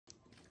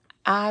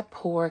I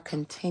pour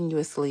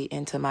continuously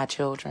into my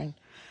children.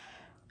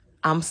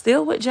 I'm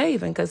still with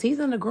Javen because he's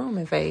in the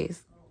grooming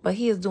phase, but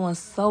he is doing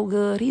so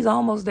good. He's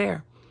almost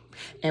there.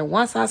 And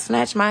once I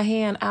snatch my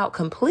hand out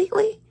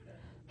completely,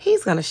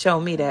 he's going to show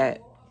me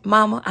that,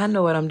 Mama, I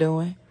know what I'm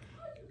doing.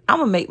 I'm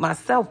going to make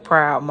myself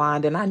proud,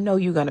 Mom, and I know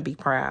you're going to be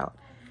proud.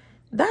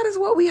 That is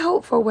what we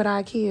hope for with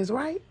our kids,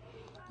 right?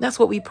 That's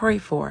what we pray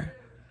for.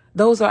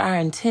 Those are our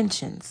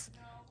intentions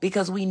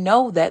because we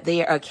know that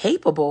they are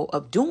capable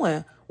of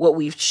doing what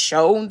we've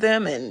shown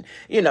them and,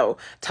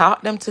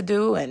 taught them to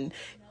do and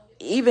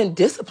even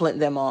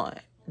disciplined them on.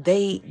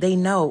 They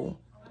know,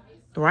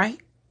 right?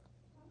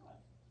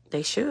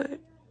 They should.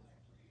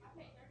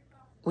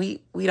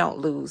 We don't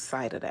lose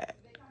sight of that.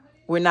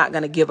 We're not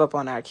going to give up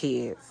on our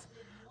kids.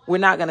 We're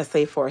not going to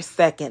say for a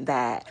second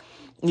that,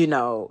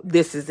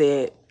 this is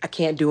it. I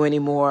can't do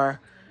anymore.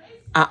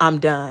 I'm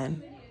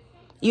done.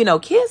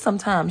 Kids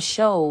sometimes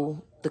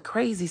show the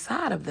crazy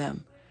side of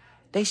them.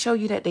 They show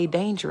you that they're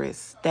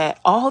dangerous, that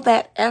all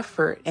that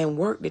effort and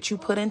work that you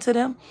put into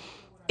them,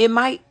 it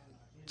might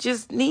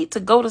just need to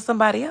go to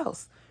somebody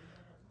else.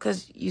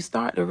 Because you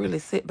start to really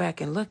sit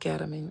back and look at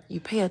them and you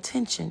pay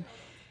attention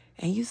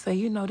and you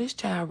say, this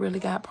child really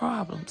got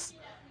problems.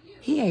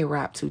 He ain't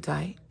wrapped too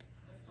tight.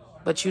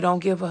 But you don't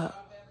give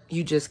up.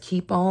 You just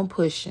keep on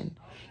pushing.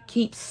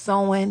 Keep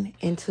sowing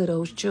into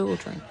those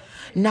children.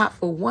 Not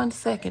for 1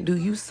 second do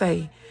you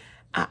say,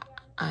 I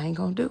ain't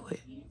gonna do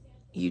it.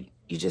 You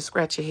just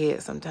scratch your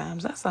head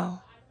sometimes. That's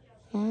all.